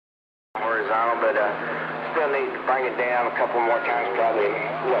horizontal, but still need to bring it down a couple more times, probably.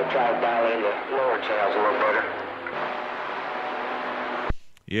 Try to dial in the lower channels a little better.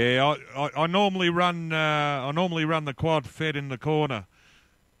 Yeah, I normally run the quad fed in the corner.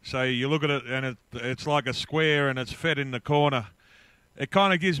 So you look at it and it's like a square and it's fed in the corner. It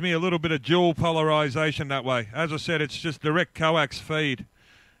kind of gives me a little bit of dual polarization that way. As I said, it's just direct coax feed.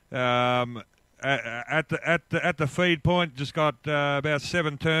 At the feed point, just got about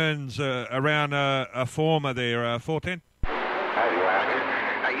 7 turns around a former there, 410.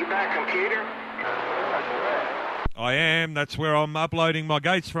 Are you by computer? I am. That's where I'm uploading my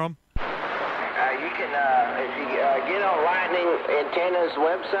gates from. You can, if you get on Lightning Antennas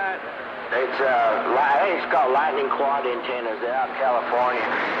website, it's called Lightning Quad Antennas. They're out in California.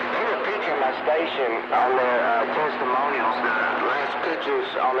 Here's a picture of my station on their testimonials. The last pictures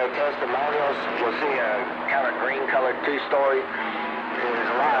on their testimonials, you'll see a kind of green-colored 2-story. There's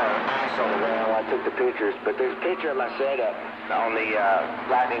a lot of ice on the ground when I took the pictures, but there's a picture of my setup on the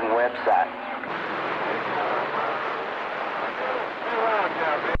Lightning website.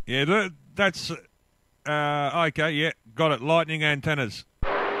 Yeah, that's okay. Yeah, got it. Lightning Antennas.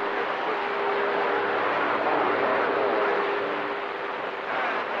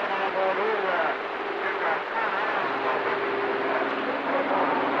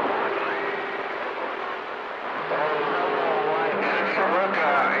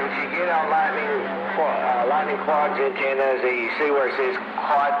 Quads antennas, you see where it says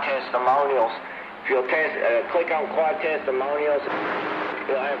Quad Testimonials. If you'll click on Quad Testimonials,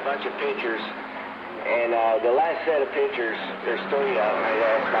 you'll have a bunch of pictures. And the last set of pictures, there's 3 of them.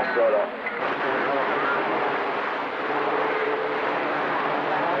 That's my setup.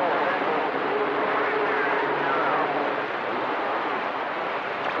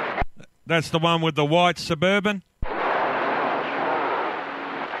 That's the one with the white Suburban?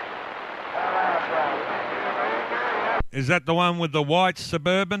 Is that the one with the white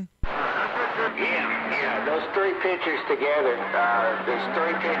Suburban? Yeah, those 3 pictures together. There's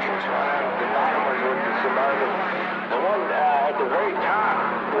 3 pictures. The bottom was with the Suburban. The one at the very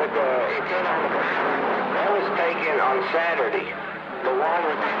top with the antenna on the ground, that was taken on Saturday. The one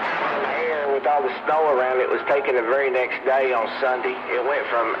with the antenna in the air with all the snow around it was taken the very next day on Sunday. It went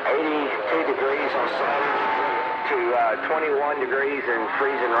from 82 degrees on Saturday to 21 degrees and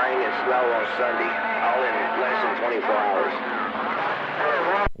freezing rain and snow on Sunday, all in less than 24 hours.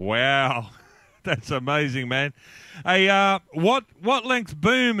 Wow, that's amazing, man. Hey, what length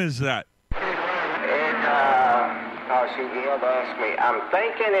boom is that? You have to ask me. I'm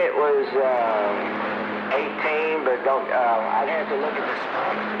thinking it was 18, but don't. I'd have to look at the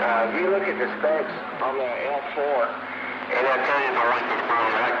specs. If you look at the specs on the L4, and I'll tell you the length of the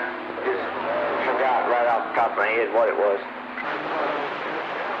boom. I just forgot right off the top of my head what it was.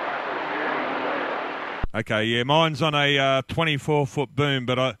 Okay, yeah, mine's on a 24-foot boom,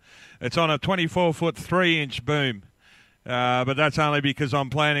 but it's on a 24-foot 3-inch boom. But that's only because I'm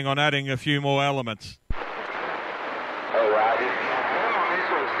planning on adding a few more elements. Oh, right.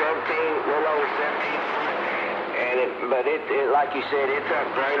 This one's 17, a little over 17. But like you said, it's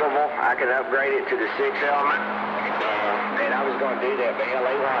upgradable. I can upgrade it to the 6 element. And I was going to do that, but hell,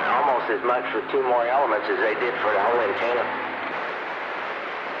 they want almost as much for 2 more elements as they did for the whole antenna.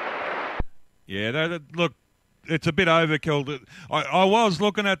 Yeah, look, it's a bit overkill. I was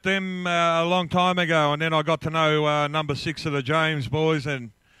looking at them a long time ago, and then I got to know number 6 of the James boys,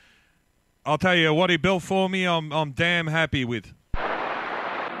 and I'll tell you what he built for me, I'm damn happy with.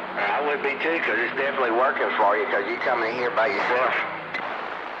 I would be too, because it's definitely working for you, because you're coming in here by yourself.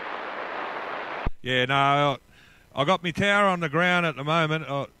 Yeah, no, I got my tower on the ground at the moment.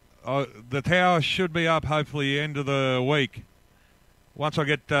 The tower should be up hopefully end of the week. Once I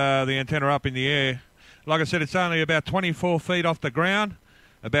get the antenna up in the air. Like I said, it's only about 24 feet off the ground,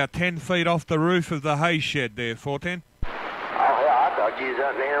 about 10 feet off the roof of the hay shed there, 410. Oh, yeah, I thought you was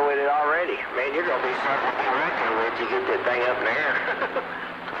up there with it already. Man, you're going to be something once you get that thing up in the air.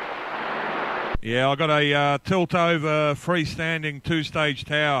 Yeah, I got a tilt-over freestanding 2-stage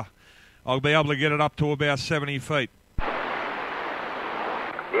tower. I'll be able to get it up to about 70 feet. Yeah,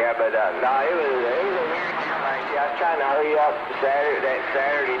 but no, it was a weird deal. I was trying to hurry up that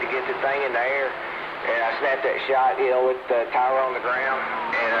Saturday to get the thing in the air, and I snapped that shot, with the tower on the ground,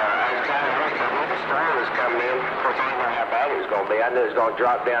 and I was trying to hurry because when the storm was coming in, of course I didn't know how bad it was going to be. I knew it was going to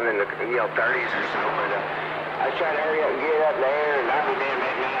drop down in the 30s or so, but I was trying to hurry up and get it up in the air, and I'd be damn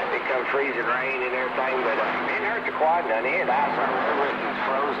that night. It come freezing rain and everything, but it didn't hurt the quad none. It had ice all over it and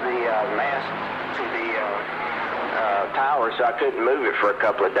froze the mast to the tower, so I couldn't move it for a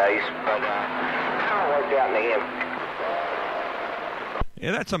couple of days, but it all worked out in the end. Yeah,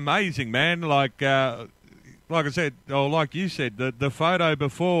 that's amazing, man. Like I said, or like you said, the photo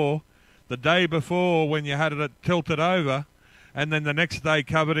before, the day before when you had it tilted over, and then the next day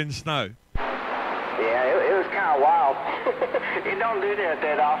covered in snow. Yeah, it was kind of wild. It don't do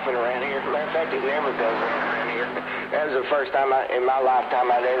that often around here. Matter of fact, it never does around here. That was the first time in my lifetime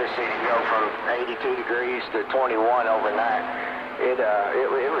I'd ever seen it go from 82 degrees to 21 overnight. It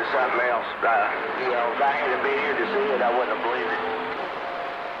was something else. You know, if I had been here to see it, I wouldn't have believed it.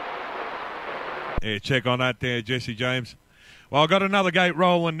 Yeah, check on that there, Jesse James. Well, I've got another gate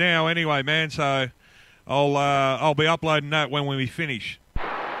rolling now anyway, man, so I'll be uploading that when we finish. I'll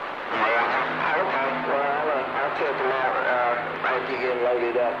check them out after you get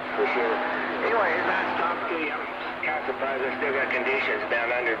loaded up for sure. Anyway, it's nice to talk to you. I'm kind of surprised I still got conditions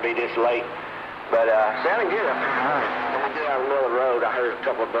down under to be this late. But sounding good up there. When we get out in the middle of the road, I heard a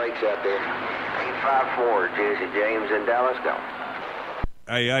couple of brakes out there. 854, Jesse James in Dallas, go.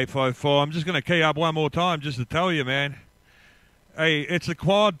 Hey, 854, I'm just going to key up one more time just to tell you, man. Hey, it's a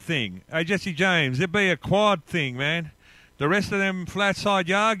quad thing. Hey, Jesse James, it'd be a quad thing, man. The rest of them flat-side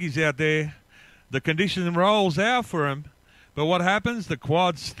Yargies out there, the condition rolls out for them, but what happens? The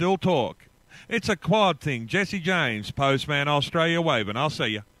quads still talk. It's a quad thing. Jesse James, Postman, Australia waving. I'll see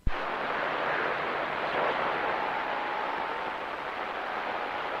you.